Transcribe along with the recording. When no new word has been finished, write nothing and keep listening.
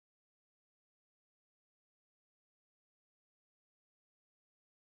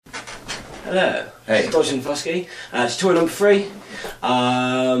Hello. Hey. It's Dodge and Fuski. Tutorial number 3.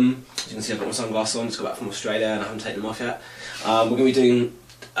 As you can see, I've got my sunglasses on. Just got back from Australia and I haven't taken them off yet. We're going to be doing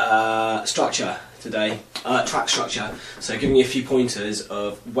structure today, track structure. So giving you a few pointers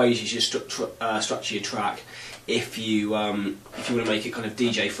of ways you should structure your track if you want to make it kind of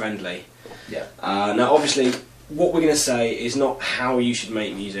DJ friendly. Yeah. Now, obviously, what we're going to say is not how you should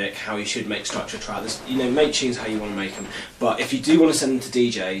make music, how you should make structure tracks. You know, make tunes how you want to make them. But if you do want to send them to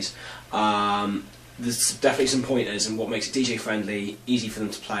DJs, there's definitely some pointers and what makes it DJ friendly, easy for them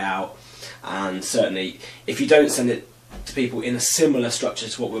to play out. And certainly, if you don't send it to people in a similar structure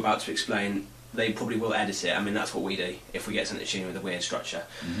to what we're about to explain, they probably will edit it. I mean, that's what we do if we get sent a tune with a weird structure.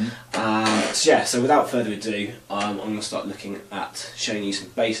 So without further ado, I'm going to start looking at showing you some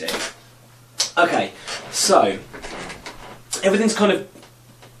basics. Okay, so everything's kind of,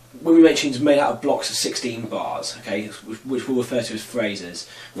 when we make tunes, made out of blocks of 16 bars, okay, which we'll refer to as phrases.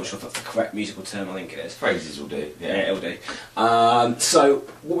 I'm not sure if that's the correct musical term, I think it is. Phrases will do, yeah. Yeah, it'll do. So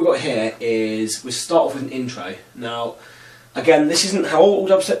what we've got here is, we start off with an intro. Now, again, this isn't how all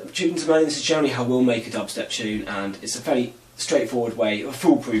dubstep tunes are made, this is generally how we'll make a dubstep tune, and it's a fairly straightforward way, a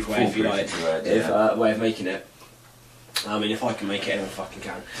foolproof way, if you like, way of making it. I mean, if I can make it, anyone fucking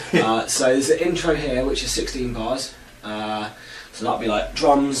can. So there's an intro here, which is 16 bars. So that'll be like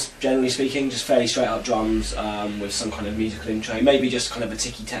drums, generally speaking, just fairly straight up drums with some kind of musical intro. Maybe just kind of a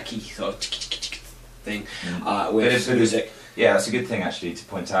ticky-tacky sort of thing with music. Yeah, that's a good thing actually to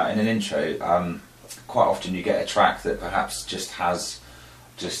point out. In an intro, quite often you get a track that perhaps just has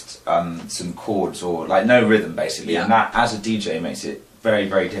some chords or like no rhythm basically, and that as a DJ makes it very,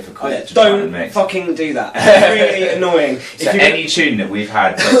 very difficult to try and mix. Don't fucking do that. It's really annoying. So any tune that we've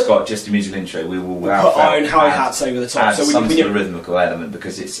had that's got just a musical intro, we will put our own hi-hats over the top. Add some sort of rhythmical element,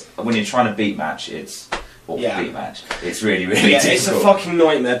 because it's when you're trying to beat match, it's really, really difficult. It's a fucking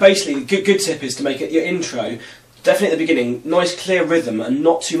nightmare. Basically, good tip is to make it your intro, definitely at the beginning, nice clear rhythm and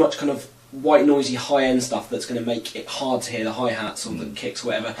not too much kind of white noisy high-end stuff that's going to make it hard to hear the hi-hats or the kicks or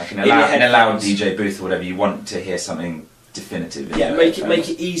whatever. Like in a loud DJ booth or whatever, you want to hear something definitive. Yeah, make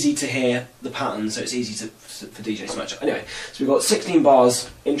it easy to hear the pattern, so it's easy for DJs to match up. Anyway, so we've got 16 bars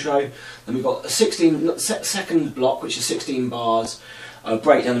intro, then we've got a second block, which is 16 bars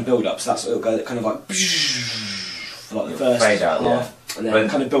breakdown and build up. So that's it'll go kind of like for like the first fade out, half, and then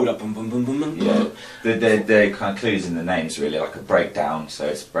kind of build up, boom, boom, boom, boom, boom. Yeah, the kind of clues in the names really, like a breakdown, so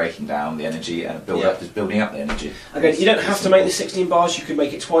it's breaking down the energy, and a build up is building up the energy. Again, you don't have to make the 16 bars. You could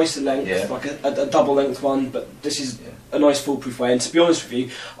make it twice the length, like a double length one. But this is a nice foolproof way. And to be honest with you,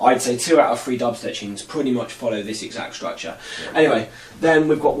 I'd say 2 out of 3 dubstep tunes pretty much follow this exact structure. Yeah. Anyway, then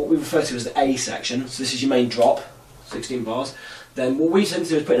we've got what we refer to as the A section. So this is your main drop, 16 bars. Then what we tend to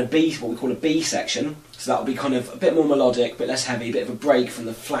do is put in a B, what we call a B section. So that'll be kind of a bit more melodic, a bit less heavy, a bit of a break from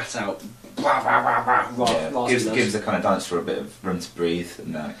the flat out. Gives the kind of dance for a bit of room to breathe.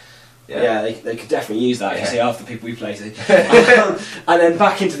 And they could definitely use that. You see, half the people we play to. And then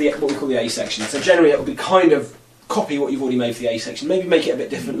back into what we call the A section. So generally it will be kind of copy what you've already made for the A section. Maybe make it a bit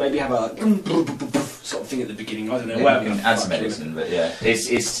different. Maybe have a sort of thing at the beginning. I don't know. Yeah, you can add some editing, but yeah,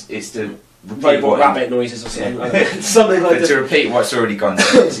 it's the robot rabbit noises or something like that. Something like that. To repeat what's already gone,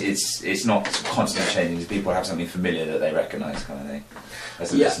 it's not constantly changing. People have something familiar that they recognise, kind of thing,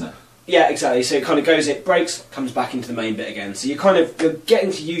 as a listener. Yeah, exactly. So it kind of goes, it breaks, comes back into the main bit again. So you're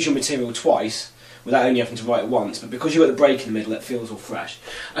getting to use your material twice without only having to write it once, but because you've got the break in the middle, it feels all fresh.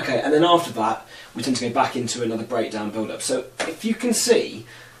 Okay, and then after that, we tend to go back into another breakdown build-up. So if you can see,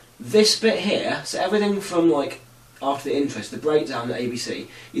 this bit here, so everything from like after the intro, the breakdown, the ABC,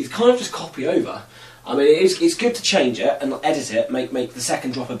 you kind of just copy over. I mean, it's good to change it and edit it, make the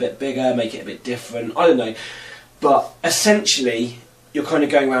second drop a bit bigger, make it a bit different, I don't know. But essentially, you're kind of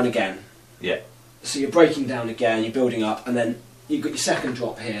going around again. Yeah. So you're breaking down again, you're building up, and then you've got your second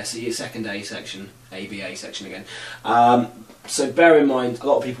drop here, so your second A section, ABA section again. So bear in mind, a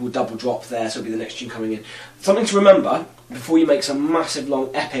lot of people will double drop there, so it'll be the next tune coming in. Something to remember, before you make some massive, long,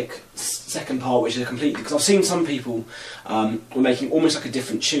 epic second part, which is a complete... Because I've seen some people were making almost like a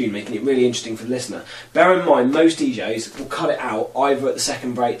different tune, making it really interesting for the listener. Bear in mind, most DJs will cut it out either at the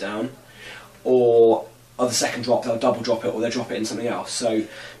second breakdown or the second drop. They'll double drop it or they'll drop it in something else. So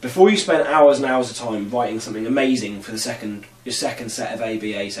before you spend hours and hours of time writing something amazing for your second set of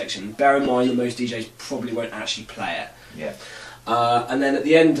ABA section, bear in mind that most DJs probably won't actually play it. Yeah. And then at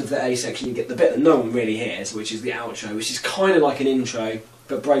the end of the A section you get the bit that no one really hears, which is the outro, which is kind of like an intro,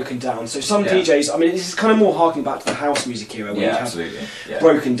 but broken down. So some DJs, I mean, this is kind of more harking back to the house music era, where you have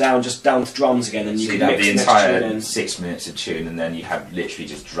broken down just down to drums again, and you can mix the entire 6 minutes of tune, and then you have literally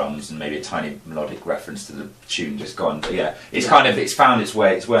just drums and maybe a tiny melodic reference to the tune just gone. But yeah, it's kind of wormed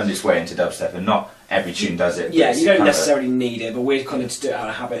its way into dubstep, and not every tune does it. Yeah, you don't necessarily need it, but we're kind of to do it out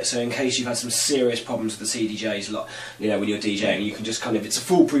of habit. So in case you've had some serious problems with the CDJs, a lot, you know, when you're DJing, you can just kind of, it's a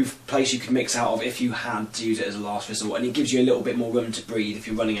foolproof place you can mix out of if you had to use it as a last resort, and it gives you a little bit more room to breathe if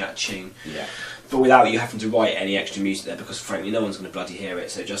you're running out of tune. Yeah. But without you having to write any extra music there, because frankly no one's going to bloody hear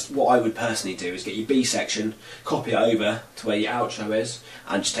it. So just what I would personally do is get your B section, copy it over to where your outro is,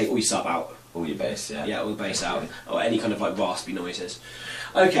 and just take all your sub out. All your bass, yeah. Yeah, all the bass out, or any kind of like raspy noises.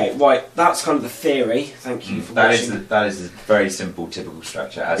 Okay, right, that's kind of the theory. Thank you for watching. That is a very simple, typical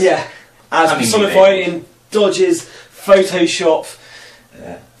structure. As personified in Dodge's Photoshop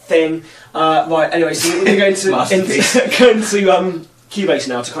thing. Right, anyway, so we're going to Cubase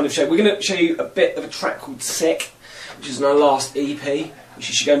now to kind of show. We're going to show you a bit of a track called Sick, which is our last EP, which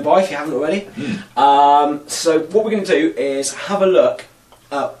you should go and buy if you haven't already. So what we're going to do is have a look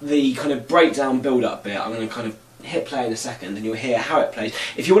at the kind of breakdown build-up bit. I'm going to kind of hit play in a second and you'll hear how it plays.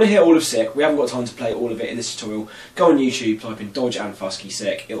 If you want to hear all of Sick, we haven't got time to play all of it in this tutorial, go on YouTube, type in Dodge and Fuski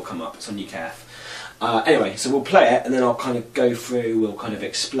Sick, it'll come up, it's on UKF. Anyway, so we'll play it and then I'll kind of go through, we'll kind of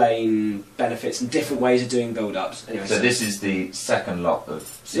explain benefits and different ways of doing build-ups. Anyway, so this is the second lot of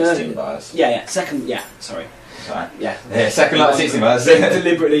 16 bars? Sorry. Sorry. Yeah, second lot of 16 bars.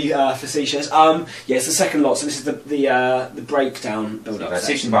 Deliberately facetious. Yeah, it's the second lot, so this is the breakdown build-up.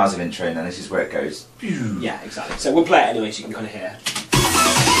 16 bars of intro and then this is where it goes. Yeah, exactly. So we'll play it anyway so you can kind of hear.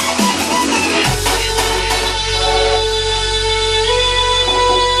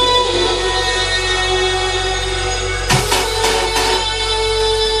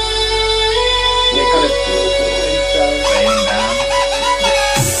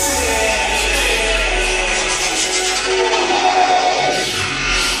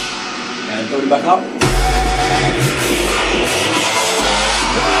 Building back up. And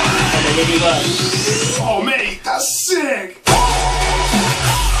then we'll do that. Oh mate, that's sick!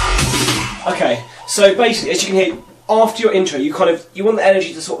 Okay, so basically, as you can hear, after your intro, you want the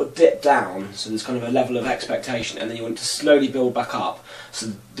energy to sort of dip down, so there's kind of a level of expectation, and then you want to slowly build back up.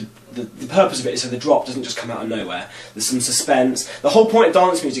 So the purpose of it is so the drop doesn't just come out of nowhere. There's some suspense. The whole point of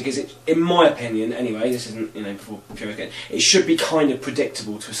dance music is, in my opinion, anyway, this isn't, you know, before it should be kind of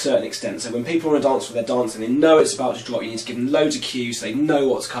predictable to a certain extent. So when people want to dance for their dancing, they know it's about to drop. You need to give them loads of cues, so they know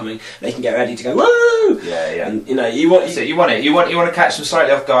what's coming. They can get ready to go woo. Yeah. And you know, you want to catch them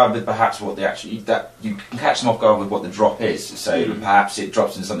slightly off guard with perhaps what you can catch them off guard with what the drop is. So perhaps it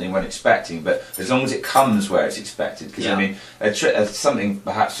drops in something you weren't expecting, but as long as it comes where it's expected, because I mean, something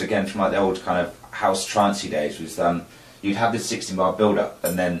perhaps again from like the old kind of house trancey days was you'd have this 16 bar build up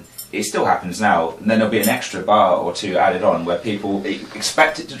and then it still happens now and then there'll be an extra bar or two added on where people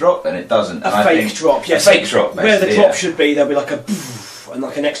expect it to drop and it doesn't. A fake drop, yes. A fake drop, where the drop should be, there'll be like a poof and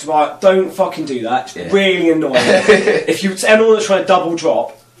like an extra bar. Don't fucking do that. It's really annoying. If anyone that's trying to double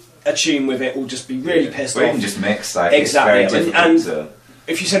drop a tune with it will just be really pissed off. Or even just mix, like, exactly. It's very difficult to...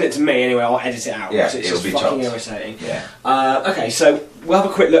 If you send it to me anyway, I'll edit it out. Yeah, because it's it'll just be fucking chopped. irritating. Yeah. Okay, so we'll have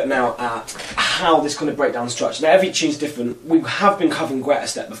a quick look now at how this kind of breakdown structure. Now, every tune's different. We have been covering Greta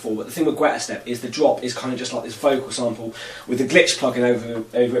Step before, but the thing with Greta Step is the drop is kind of just like this vocal sample with the glitch plugin over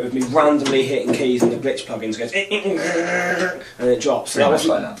it with me randomly hitting keys and the glitch plugins goes and it drops. Pretty much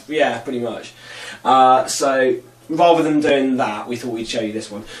like that. Yeah, pretty much. So rather than doing that, we thought we'd show you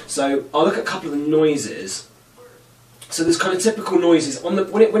this one. So I'll look at a couple of the noises. So there's kind of typical noises on the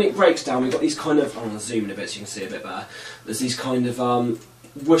when it breaks down. We've got these kind of, I'm going to zoom in a bit so you can see a bit better. There's these kind of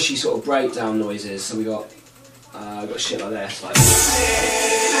whooshy sort of breakdown noises. So we got shit like this, like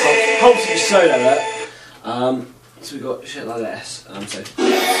helps you solo it. So we got shit like this.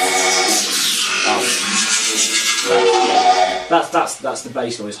 That's the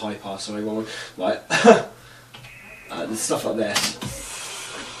bass noise, high pass. Sorry, one. Like there's stuff like this.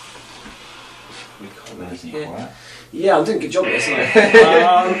 We can't really hear. Yeah, I'm doing a good job at this, aren't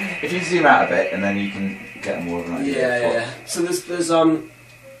I? If you zoom out a bit, and then you can get more of an idea. Yeah. So there's where's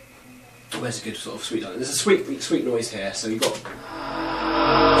a good sort of sweet noise? There's a sweet noise here. So you've got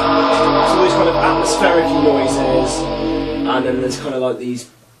all these kind of atmospheric noises, and then there's kind of like these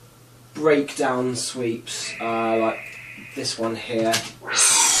breakdown sweeps, like this one here.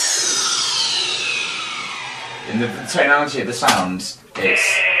 In the tonality of the sound,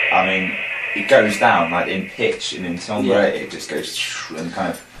 I mean, it goes down like in pitch and in timbre. It just goes and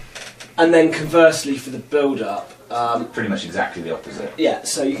kind of And then conversely for the build-up, pretty much exactly the opposite. yeah,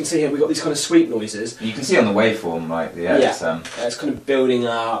 so you can see here we've got these kind of sweep noises. You can see on the waveform, like, yeah, it's kind of building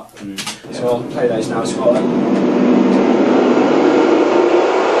up, and so I'll play those now as well.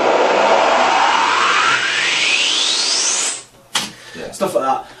 Yeah. Stuff like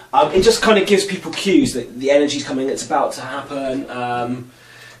that. It just kind of gives people cues that the energy's coming, it's about to happen.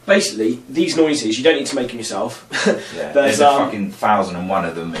 Basically, these noises, you don't need to make them yourself. Yeah. There's a fucking 1001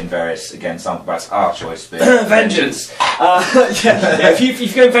 of them in various, again, sample bands, our choice. Vengeance! If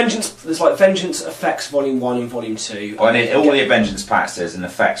you go Vengeance, there's like Vengeance Effects Volume 1 and Volume 2. Well, and all the Vengeance packs, there's an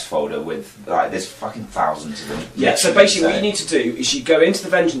effects folder with, like, there's fucking thousands of them. Yeah, so basically what you need to do is you go into the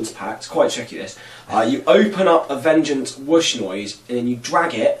Vengeance pack, it's quite tricky this, you open up a Vengeance whoosh noise and then you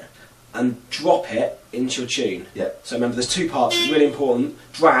drag it and drop it into your tune. Yeah. So remember, there's two parts. It's really important: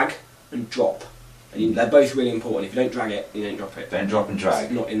 drag and drop. And they're both really important. If you don't drag it, you don't drop it. Don't drop and drag.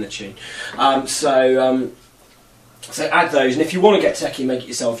 It's not in the tune. So add those, and if you want to get techie and make it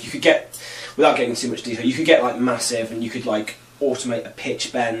yourself, you could get, without getting too much detail, you could get like massive, and you could like automate a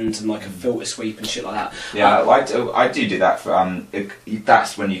pitch bend and like a filter sweep and shit like that. Yeah, I do that for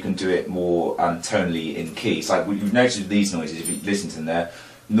that's when you can do it more tonally in keys. Like you've noticed with these noises, if you listen to them, they're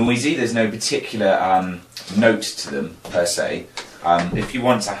noisy. There's no particular note to them per se. If you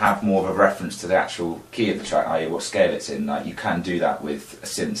want to have more of a reference to the actual key of the track, i.e. what scale it's in, you can do that with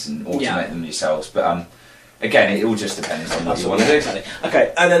synths and automate them yourselves. But again, it all just depends on what you want to do. Exactly.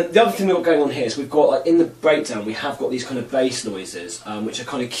 Okay, and then the other thing we've got going on here is we've got, like, in the breakdown, we have got these kind of bass noises, which are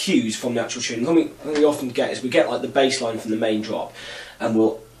kind of cues from the actual tune. What we often get is we get like the bass line from the main drop, and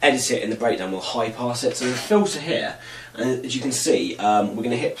we'll edit it in the breakdown, we'll high pass it. So the filter here, and as you can see, we're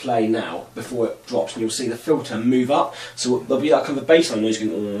going to hit play now before it drops, and you'll see the filter move up. So there'll be that kind of a bass line noise going.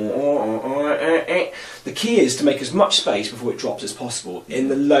 The key is to make as much space before it drops as possible in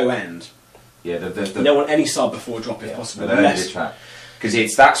the low end. Yeah, you don't want any sub before a drop if possible.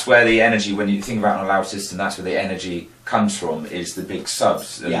 Because that's where the energy, when you think about a loud system, that's where the energy comes from, is the big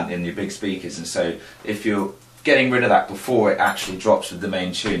subs and your big speakers. And so if you're getting rid of that before it actually drops with the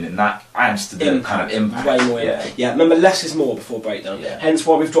main tune, and that adds to the kind of impact. Way more. Yeah, remember, less is more before breakdown. Yeah. Hence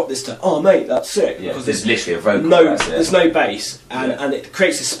why we've dropped this to, oh mate, that's sick. Yeah, because there's literally a vocal. There's no bass, and it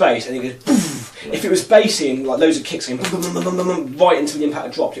creates a space, and it goes poof. Yeah. If it was bassy and like loads of kicks going right until the impact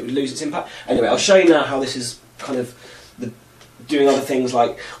had dropped, it would lose its impact. Anyway, I'll show you now how this is kind of doing other things.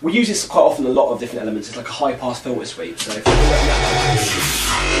 Like, we use this quite often in a lot of different elements. It's like a high pass filter sweep. So if you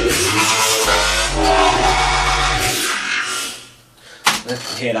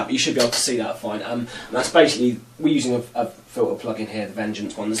can hear that, but you should be able to see that fine. And that's basically, we're using a filter plugin here, the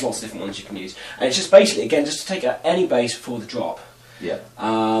Vengeance one. There's lots of different ones you can use, and it's just basically, again, just to take out any bass before the drop. Yeah.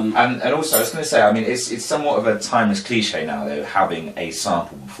 And also, I was going to say, I mean, it's somewhat of a timeless cliche now, though, having a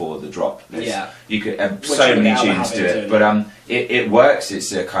sample before the drop. You could so many tunes do it, but it works.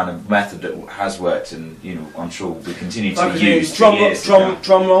 It's a kind of method that has worked, and I'm sure we'll continue to use.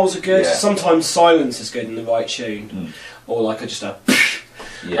 Drum rolls are good. Yeah. Sometimes silence is good in the right tune, or like just a.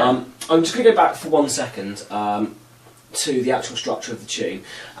 Yeah. I'm just going to go back for 1 second. To the actual structure of the tune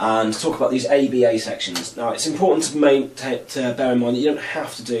and talk about these ABA sections. Now, it's important to bear in mind that you don't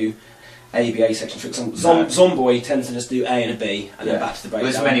have to do ABA sections. For example, Zomboy tends to just do A and a B and then back to the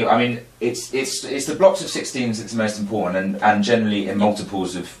breakdown. There's many. I mean, it's the blocks of 16s that's the most important, and generally in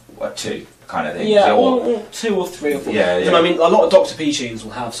multiples of 2 kind of thing. Yeah, or 2 or 3 or 4. Yeah. And I mean, a lot of Dr. P tunes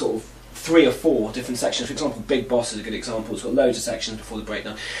will have sort of 3 or 4 different sections. For example, Big Boss is a good example. It's got loads of sections before the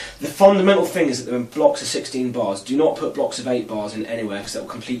breakdown. The fundamental thing is that they're in blocks of 16 bars. Do not put blocks of 8 bars in anywhere, because that will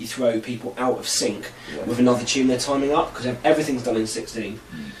completely throw people out of sync with another tune they're timing up, because everything's done in 16.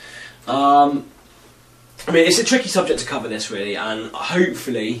 I mean, it's a tricky subject to cover this, really, and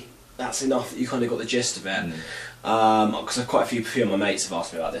hopefully that's enough that you kind of got the gist of it. Because quite a few of my mates have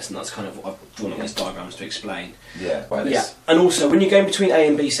asked me about this, and that's kind of what I've drawn on these diagrams to explain. And also, when you're going between A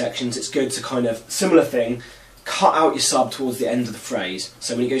and B sections, it's good to kind of, similar thing, cut out your sub towards the end of the phrase.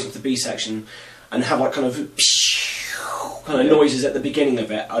 So when you go into the B section, and have like kind of noises at the beginning of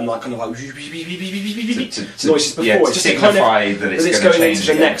it, and like kind of like noises before, to signify that it's going into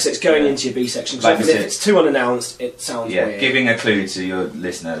the next. It's going into your B section. Because if it's too unannounced, it sounds weird. Giving a clue to your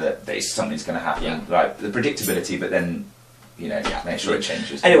listener that something's going to happen, like the predictability, but then make sure it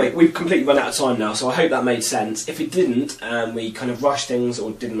changes. Anyway, we've completely run out of time now, so I hope that made sense. If it didn't, and we kind of rushed things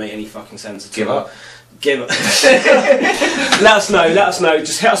or didn't make any fucking sense at all, let us know.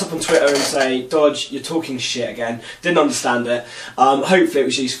 Just hit us up on Twitter and say, Dodge, you're talking shit again, didn't understand it. Hopefully it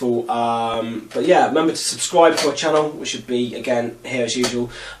was useful. But yeah, remember to subscribe to our channel, which should be again here as usual.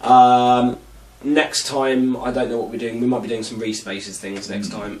 next time, I don't know what we're doing. We might be doing some respaces things next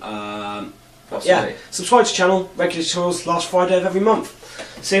time. But yeah, subscribe to the channel. Regular tutorials last Friday of every month.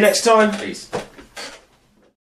 See you next time. Peace.